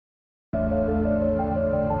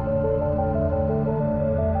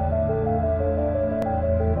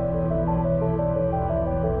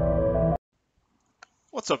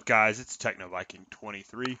What's up, guys? It's Techno Viking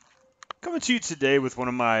 23 coming to you today with one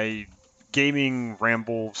of my gaming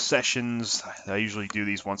ramble sessions. I usually do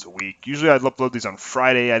these once a week. Usually I'd upload these on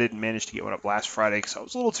Friday. I didn't manage to get one up last Friday because I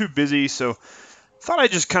was a little too busy, so thought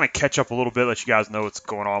I'd just kind of catch up a little bit, let you guys know what's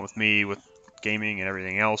going on with me, with gaming and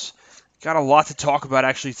everything else. Got a lot to talk about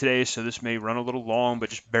actually today, so this may run a little long, but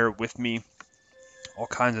just bear with me. All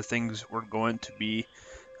kinds of things we're going to be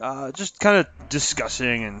just kind of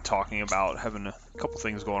discussing and talking about, having a couple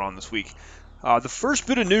things going on this week. The first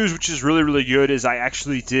bit of news, which is really, really good, is I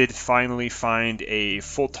actually did finally find a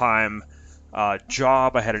full-time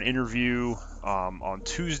job. I had an interview on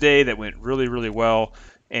Tuesday that went really, really well,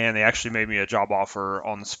 and they actually made me a job offer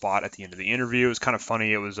on the spot at the end of the interview. It was kind of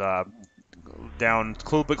funny. It was down a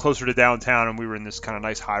little bit closer to downtown, and we were in this kind of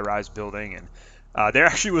nice high-rise building, and there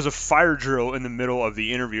actually was a fire drill in the middle of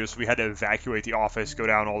the interview, so we had to evacuate the office, go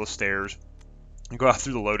down all the stairs, and go out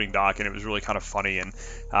through the loading dock, and it was really kind of funny. And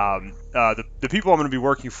the people I'm going to be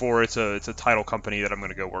working for, it's a title company that I'm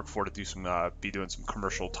going to go work for to do be doing some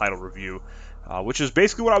commercial title review, which is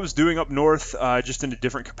basically what I was doing up north, just in a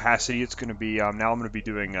different capacity. It's going to be now I'm going to be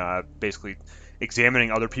doing basically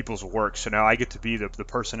examining other people's work. So now I get to be the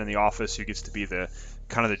person in the office who gets to be the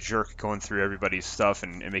kind of the jerk going through everybody's stuff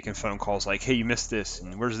and making phone calls like, hey, you missed this,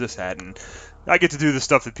 and where's this at? And I get to do the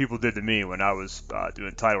stuff that people did to me when I was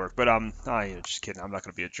doing title work. But just kidding. I'm not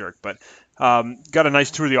going to be a jerk. But got a nice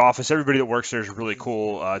tour of the office. Everybody that works there is really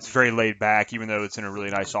cool. It's very laid back, even though it's in a really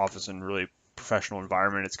nice office and really professional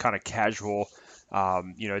environment. It's kind of casual. I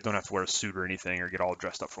don't have to wear a suit or anything or get all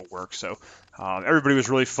dressed up for work. So everybody was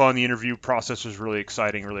really fun. The interview process was really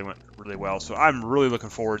exciting, really went really well. So I'm really looking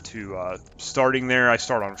forward to starting there. I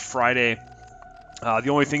start on Friday. The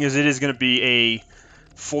only thing is it is going to be a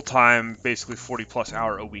full-time, basically 40-plus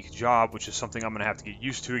hour a week job, which is something I'm going to have to get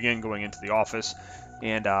used to again going into the office.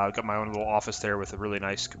 And I've got my own little office there with a really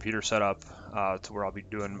nice computer setup to where I'll be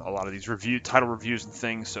doing a lot of these title reviews and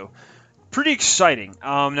things. So pretty exciting.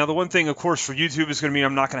 Now, the one thing, of course, for YouTube is going to mean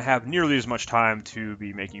I'm not going to have nearly as much time to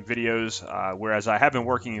be making videos, whereas I have been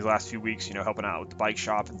working these last few weeks, helping out with the bike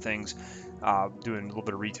shop and things, doing a little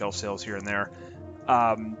bit of retail sales here and there.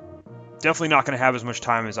 Definitely not going to have as much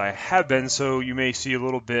time as I have been, so you may see a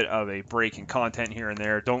little bit of a break in content here and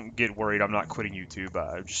there. Don't get worried, I'm not quitting YouTube.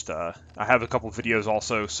 I have a couple videos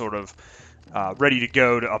also sort of ready to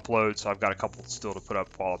go to upload, so I've got a couple still to put up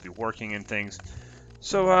while I'll be working and things.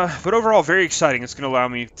 So, but overall, very exciting. It's going to allow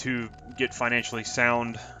me to get financially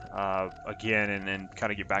sound again and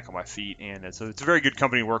kind of get back on my feet. And it's a very good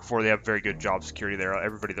company to work for. They have very good job security there.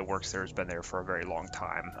 Everybody that works there has been there for a very long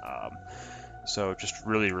time. So just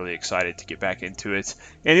really, really excited to get back into it.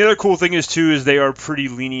 And the other cool thing is, too, is they are pretty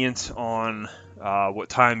lenient on what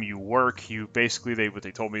time you work. What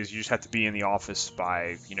they told me is you just have to be in the office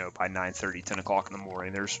by 9:30, 10 o'clock in the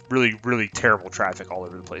morning. There's really, really terrible traffic all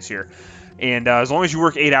over the place here. And as long as you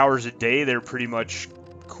work 8 hours a day, they're pretty much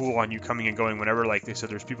cool on you coming and going whenever. Like they said,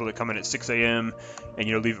 there's people that come in at 6 a.m. and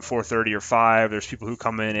leave at 4:30 or 5. There's people who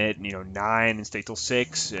come in at 9 and stay till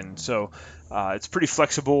 6, and so it's pretty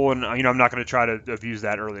flexible. And I'm not going to try to abuse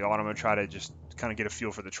that early on. I'm going to try to just kind of get a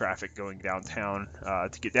feel for the traffic going downtown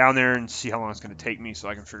to get down there and see how long it's going to take me, so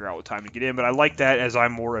I can figure out what time to get in. But I like that, as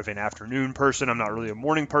I'm more of an afternoon person. I'm not really a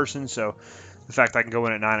morning person, so the fact I can go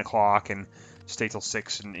in at 9 o'clock and stay till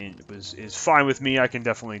 6 is fine with me. I can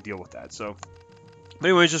definitely deal with that. So, but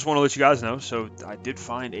anyways, just want to let you guys know. So I did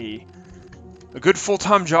find a good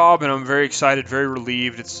full-time job, and I'm very excited, very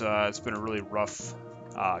relieved. It's been a really rough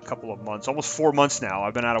couple of months, almost 4 months now.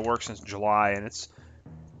 I've been out of work since July, and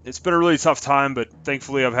it's been a really tough time. But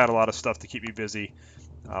thankfully, I've had a lot of stuff to keep me busy.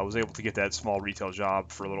 I was able to get that small retail job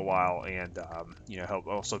for a little while, and help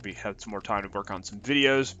also have some more time to work on some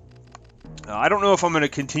videos. I don't know if I'm going to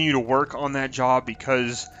continue to work on that job,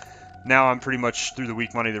 because now I'm pretty much through the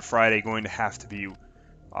week, Monday to Friday, going to have to be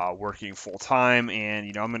working full time.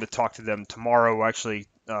 And I'm going to talk to them tomorrow. Actually,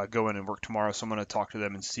 go in and work tomorrow, so I'm going to talk to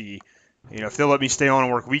them and see if they'll let me stay on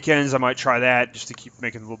and work weekends. I might try that just to keep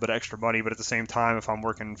making a little bit extra money. But at the same time, if I'm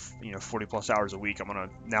working 40 plus hours a week, I'm going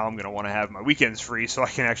to want to have my weekends free so I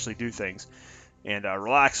can actually do things and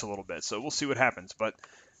relax a little bit. So we'll see what happens. But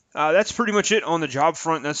that's pretty much it on the job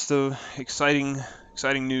front. That's the exciting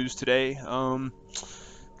news today. I'm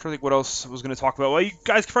trying to think what else I was going to talk about. Well, you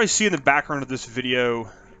guys can probably see in the background of this video,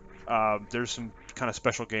 there's some kind of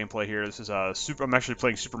special gameplay here. This is I'm actually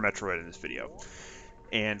playing Super Metroid in this video.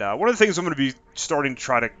 And one of the things I'm going to be starting to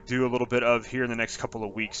try to do a little bit of here in the next couple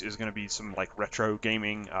of weeks is going to be some like retro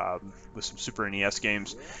gaming with some Super NES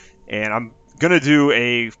games. And I'm going to do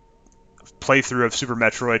playthrough of Super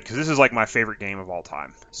Metroid because this is like my favorite game of all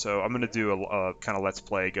time. So I'm going to do a kind of let's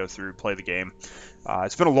play, go through, play the game.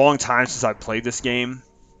 It's been a long time since I played this game,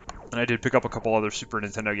 and I did pick up a couple other Super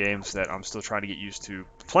Nintendo games that I'm still trying to get used to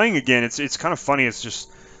playing again. It's kind of funny. It's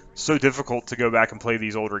just so difficult to go back and play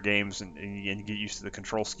these older games and get used to the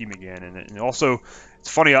control scheme again. And also, it's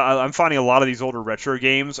funny. I'm finding a lot of these older retro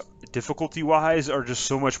games, difficulty-wise, are just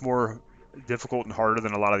so much more difficult and harder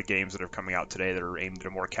than a lot of the games that are coming out today that are aimed at a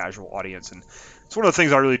more casual audience. And it's one of the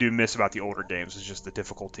things I really do miss about the older games is just the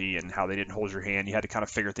difficulty and how they didn't hold your hand. You had to kind of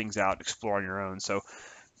figure things out and explore on your own. So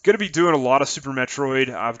going to be doing a lot of Super Metroid.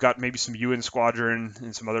 I've got maybe some UN Squadron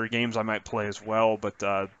and some other games I might play as well, but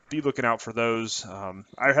be looking out for those.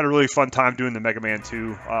 I had a really fun time doing the Mega Man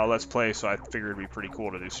 2 Let's Play, so I figured it'd be pretty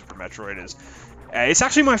cool to do Super Metroid. It's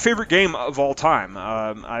actually my favorite game of all time.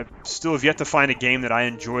 I still have yet to find a game that I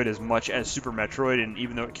enjoyed as much as Super Metroid, and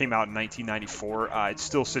even though it came out in 1994, it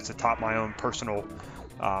still sits atop my own personal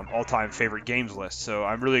all-time favorite games list. So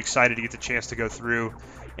I'm really excited to get the chance to go through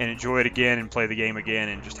and enjoy it again and play the game again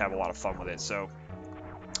and just have a lot of fun with it. So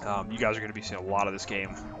you guys are going to be seeing a lot of this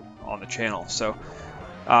game on the channel. So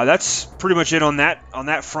that's pretty much it on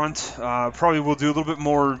that front. Probably we'll do a little bit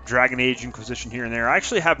more Dragon Age Inquisition here and there. I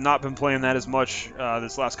actually have not been playing that as much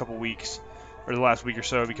this last couple weeks, or the last week or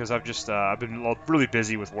so, because I've been really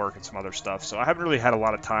busy with work and some other stuff. So I haven't really had a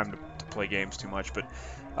lot of time to play games too much.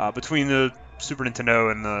 But between the Super Nintendo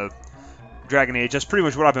and the Dragon Age, that's pretty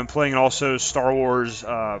much what I've been playing. And also Star Wars,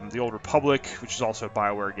 The Old Republic, which is also a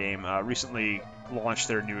BioWare game, recently launched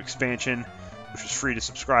their new expansion, which was free to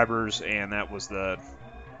subscribers, and that was the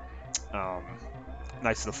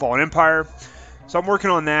Knights of the Fallen Empire. So I'm working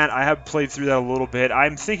on that. I have played through that a little bit.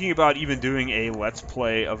 I'm thinking about even doing a Let's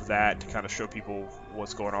Play of that to kind of show people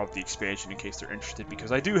what's going on with the expansion in case they're interested, because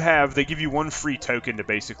they give you one free token to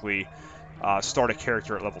basically start a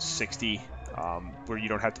character at level 60, where you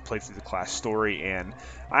don't have to play through the class story. And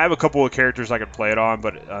I have a couple of characters I could play it on,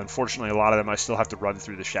 but unfortunately a lot of them I still have to run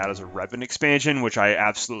through the Shadows of Revan expansion, which I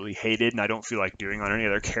absolutely hated and I don't feel like doing on any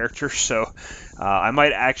other character. So I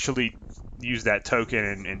might actually use that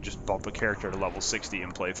token and just bump a character to level 60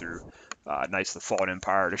 and play through Knights of the Fallen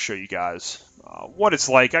Empire to show you guys what it's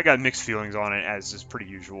like. I got mixed feelings on it, as is pretty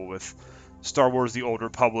usual with Star Wars The Old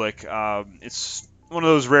Republic. It's one of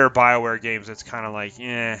those rare BioWare games that's kind of like,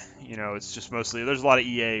 it's just mostly, there's a lot of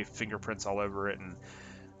EA fingerprints all over it, and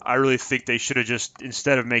I really think they should have just,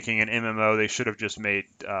 instead of making an MMO, they should have just made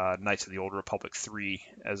Knights of the Old Republic 3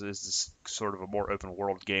 as this sort of a more open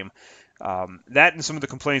world game. That and some of the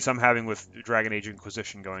complaints I'm having with Dragon Age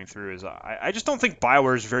Inquisition going through is I just don't think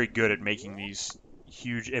BioWare is very good at making these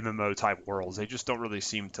huge MMO type worlds. They just don't really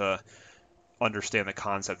seem to understand the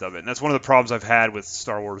concept of it. And that's one of the problems I've had with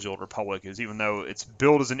Star Wars The Old Republic, is even though it's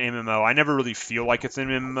billed as an MMO, I never really feel like it's an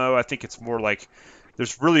MMO. I think it's more like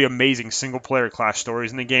there's really amazing single player class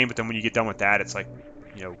stories in the game, but then when you get done with that, it's like,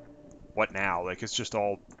 what now? Like, it's just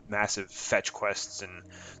all massive fetch quests and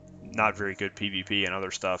not very good PvP and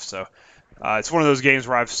other stuff. So it's one of those games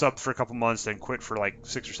where I've subbed for a couple months, then quit for like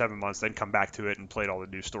 6 or 7 months, then come back to it and played all the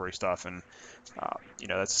new story stuff. And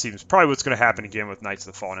that seems probably what's going to happen again with Knights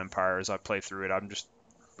of the Fallen Empire as I play through it. I'm just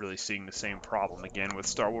really seeing the same problem again with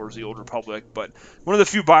Star Wars The Old Republic. But one of the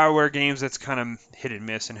few BioWare games that's kind of hit and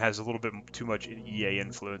miss and has a little bit too much EA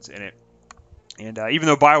influence in it. And even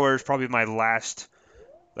though BioWare is probably my last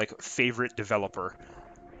favorite developer,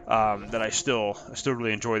 that I still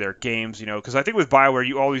really enjoy their games, because I think with BioWare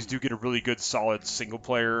you always do get a really good solid single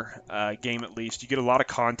player game. At least you get a lot of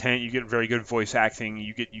content, you get very good voice acting,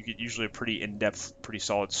 you get usually a pretty in-depth, pretty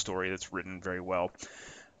solid story that's written very well.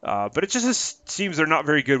 But it just seems they're not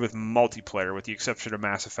very good with multiplayer, with the exception of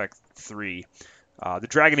Mass Effect 3. The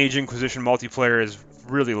Dragon Age Inquisition multiplayer is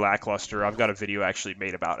really lackluster. I've got a video actually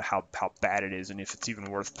made about how bad it is and if it's even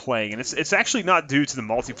worth playing. And it's actually not due to the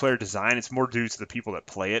multiplayer design. It's more due to the people that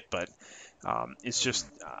play it. But it's just,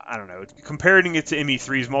 I don't know. Comparing it to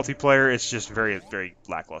ME3's multiplayer, it's just very, very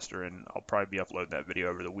lackluster. And I'll probably be uploading that video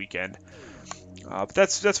over the weekend. But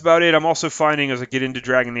that's about it. I'm also finding as I get into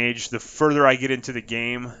Dragon Age, the further I get into the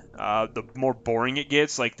game, the more boring it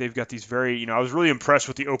gets. Like, they've got these very, I was really impressed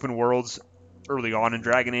with the open worlds early on in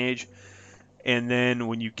Dragon Age, and then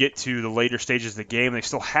when you get to the later stages of the game, they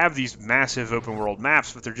still have these massive open world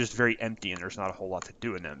maps, but they're just very empty and there's not a whole lot to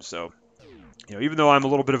do in them. So, even though I'm a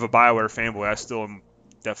little bit of a BioWare fanboy, I still am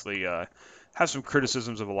definitely have some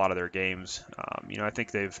criticisms of a lot of their games. I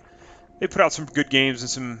think they put out some good games and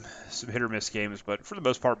some hit or miss games, but for the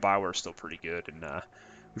most part, BioWare is still pretty good. And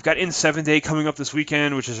We've got N7 Day coming up this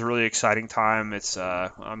weekend, which is a really exciting time. It's,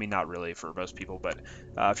 I mean, not really for most people, but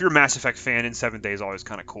if you're a Mass Effect fan, N7 Day is always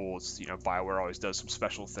kind of cool. It's, you know, BioWare always does some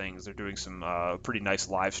special things. They're doing some pretty nice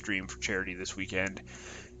live stream for charity this weekend.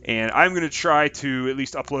 And I'm going to try to at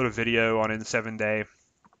least upload a video on N7 Day,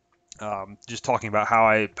 just talking about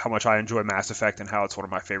how much I enjoy Mass Effect and how it's one of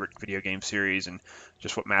my favorite video game series, and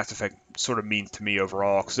just what Mass Effect sort of means to me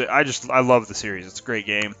overall. Because I love the series. It's a great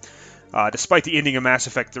game. Despite the ending of Mass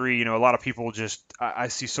Effect 3, you know, a lot of people I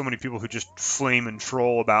see so many people who just flame and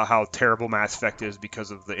troll about how terrible Mass Effect is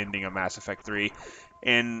because of the ending of Mass Effect 3.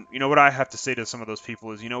 And, you know, what I have to say to some of those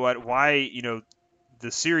people is, you know what, why, you know,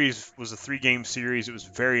 the series was a 3-game series. It was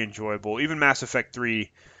very enjoyable. Even Mass Effect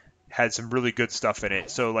 3 had some really good stuff in it.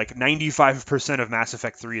 So, like, 95% of Mass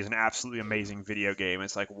Effect 3 is an absolutely amazing video game.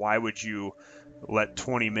 It's like, why would you let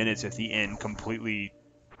 20 minutes at the end completely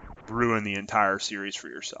ruin the entire series for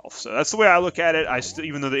yourself? So that's the way I look at it.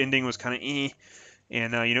 Even though the ending was kind of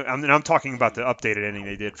and you know, I'm talking about the updated ending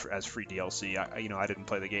they did as free DLC. You know, I didn't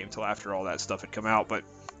play the game until after all that stuff had come out, but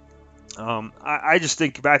I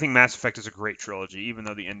think Mass Effect is a great trilogy, even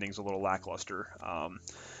though the ending's a little lackluster.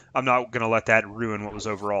 I'm not going to let that ruin what was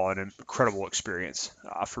overall an incredible experience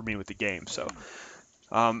for me with the game. So,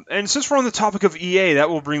 and since we're on the topic of EA, that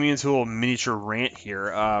will bring me into a little miniature rant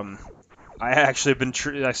here. I actually have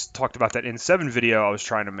been, I talked about that N7 video I was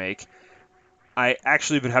trying to make. I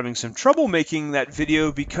actually have been having some trouble making that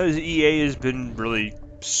video because EA has been really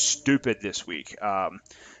stupid this week. I've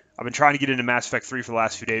been trying to get into Mass Effect 3 for the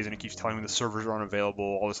last few days, and it keeps telling me the servers are unavailable,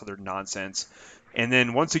 all this other nonsense. And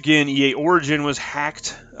then once again, EA Origin was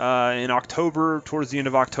hacked in October, towards the end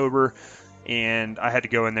of October, and I had to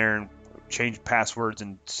go in there and change passwords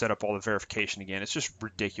and set up all the verification again. It's just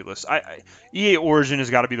ridiculous. EA Origin has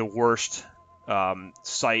got to be the worst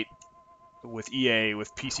site with EA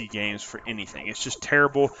with PC games for anything. It's just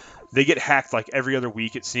terrible. They get hacked like every other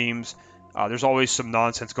week, it seems. There's always some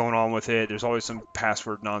nonsense going on with it. There's always some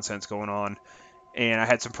password nonsense going on. And I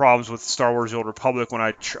had some problems with Star Wars: The Old Republic when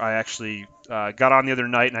I actually got on the other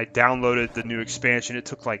night and I downloaded the new expansion. It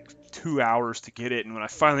took like 2 hours to get it, and when I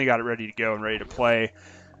finally got it ready to go and ready to play,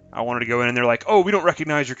 I wanted to go in and they're like, oh, we don't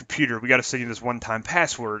recognize your computer. We got to send you this one-time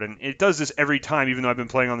password. And it does this every time, even though I've been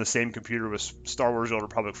playing on the same computer with Star Wars: The Old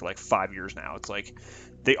Republic for like 5 years now. It's like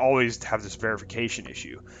they always have this verification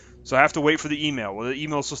issue. So I have to wait for the email. Well, the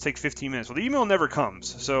email is supposed to take 15 minutes. Well, the email never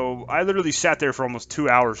comes. So I literally sat there for almost 2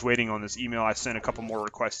 hours waiting on this email. I sent a couple more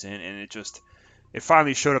requests in, and it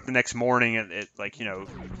finally showed up the next morning at like, you know,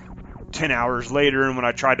 10 hours later, and when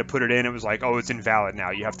I tried to put it in, it was like, oh, it's invalid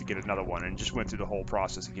now. You have to get another one, and just went through the whole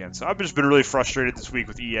process again. So I've just been really frustrated this week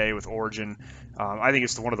with EA, with Origin. I think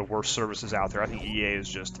it's one of the worst services out there. I think EA is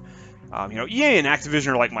just, you know, EA and Activision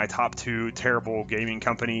are like my top two terrible gaming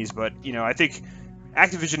companies, but, you know, I think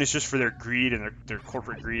Activision is just for their greed and their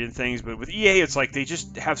corporate greed and things, but with EA, it's like they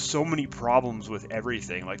just have so many problems with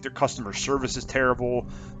everything. Like their customer service is terrible,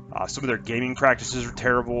 some of their gaming practices are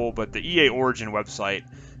terrible, but the EA Origin website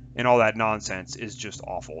and all that nonsense is just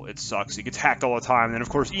awful. It sucks. It gets hacked all the time, and then of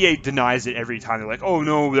course EA denies it every time. They're like, "Oh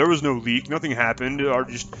no, there was no leak. Nothing happened. Or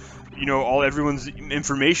just, you know, everyone's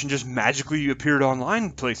information just magically appeared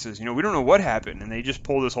online places. You know, we don't know what happened." And they just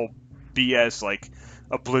pull this whole BS like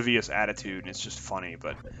oblivious attitude, and it's just funny.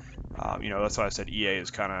 But you know, that's why I said EA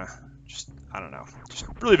is kind of just, I don't know, just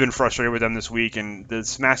really been frustrated with them this week, and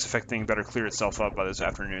this Mass Effect thing better clear itself up by this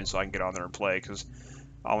afternoon so I can get on there and play, because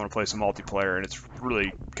I want to play some multiplayer, and it's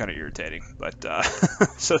really kind of irritating. But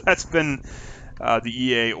so that's been the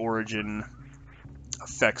EA Origin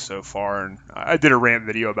effect so far, and I did a rant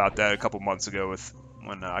video about that a couple months ago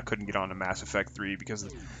when I couldn't get on to Mass Effect 3 because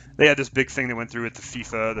they had this big thing that went through with the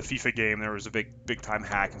FIFA game. There was a big time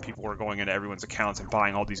hack, and people were going into everyone's accounts and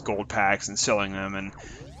buying all these gold packs and selling them, and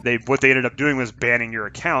what they ended up doing was banning your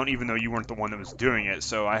account even though you weren't the one that was doing it.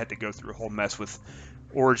 So I had to go through a whole mess with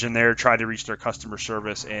Origin there, tried to reach their customer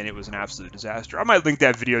service, and it was an absolute disaster. I might link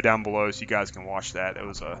that video down below so you guys can watch that. It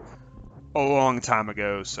was a long time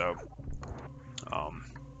ago, so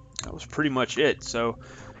that was pretty much it. So,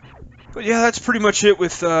 but yeah, that's pretty much it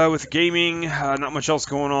with gaming. Not much else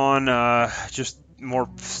going on. Just more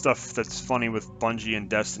stuff that's funny with Bungie and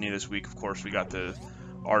Destiny this week. Of course, we got the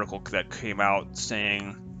article that came out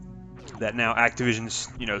saying that now Activision's,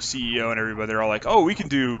 you know, CEO and everybody, they're all like, oh, we can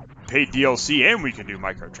do paid DLC and we can do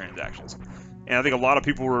microtransactions. And I think a lot of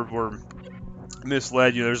people were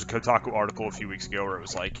misled. You know, there's a Kotaku article a few weeks ago where it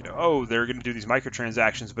was like, you know, oh, they're going to do these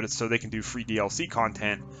microtransactions, but it's so they can do free DLC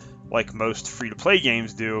content like most free-to-play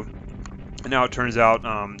games do. And now it turns out,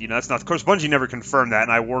 that's not. Of course, Bungie never confirmed that,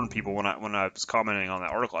 and I warned people when I was commenting on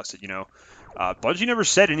that article. I said, Bungie never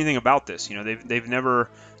said anything about this. They've never,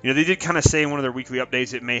 they did kind of say in one of their weekly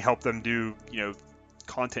updates it may help them do,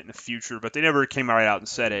 content in the future, but they never came right out and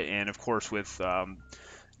said it. And of course, with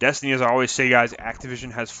Destiny, as I always say, guys,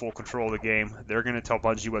 Activision has full control of the game. They're going to tell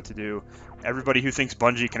Bungie what to do. Everybody who thinks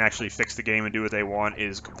Bungie can actually fix the game and do what they want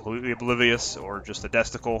is completely oblivious or just a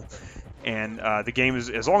desticle. And the game is,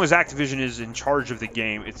 as long as Activision is in charge of the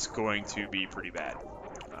game, it's going to be pretty bad.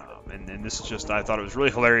 And this is just, I thought it was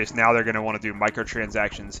really hilarious. Now they're going to want to do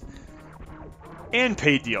microtransactions and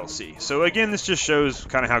paid DLC. So again, this just shows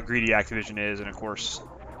kind of how greedy Activision is. And of course,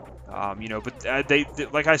 but they,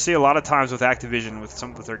 like I say a lot of times with Activision, with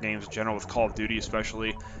some of their games in general, with Call of Duty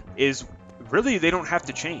especially, is really they don't have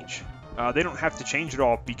to change. They don't have to change at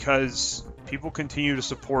all because people continue to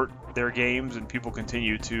support their games and people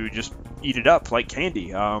continue to just eat it up like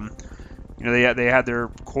candy. They had their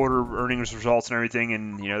quarter earnings results and everything,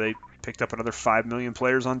 and they picked up another 5 million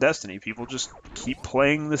players on Destiny. People just keep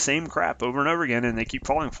playing the same crap over and over again, and they keep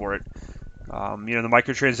falling for it. The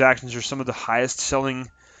microtransactions are some of the highest selling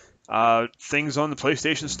things on the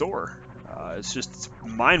PlayStation Store. It's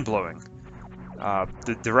mind-blowing.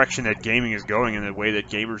 The direction that gaming is going and the way that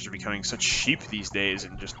gamers are becoming such sheep these days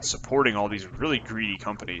and just supporting all these really greedy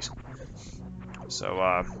companies.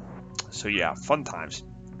 So yeah, fun times.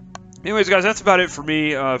 Anyways, guys, that's about it for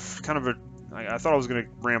me. I thought I was going to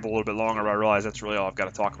ramble a little bit longer, but I realized that's really all I've got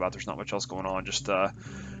to talk about. There's not much else going on. Just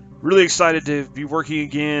really excited to be working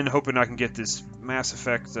again, hoping I can get this Mass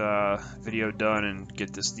Effect video done and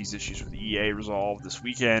get these issues with EA resolved this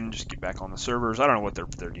weekend. Just get back on the servers. I don't know what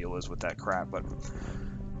their deal is with that crap, but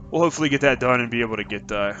we'll hopefully get that done and be able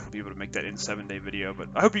to make that in 7-day video. But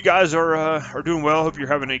I hope you guys are doing well. I hope you're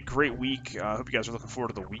having a great week. I hope you guys are looking forward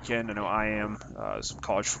to the weekend. I know I am. Some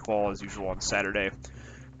college football as usual on Saturday.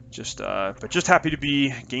 But just happy to be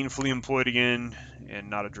gainfully employed again and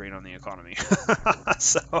not a drain on the economy.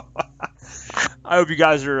 So I hope you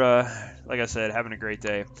guys are, like I said, having a great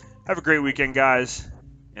day. Have a great weekend, guys,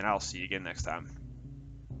 and I'll see you again next time.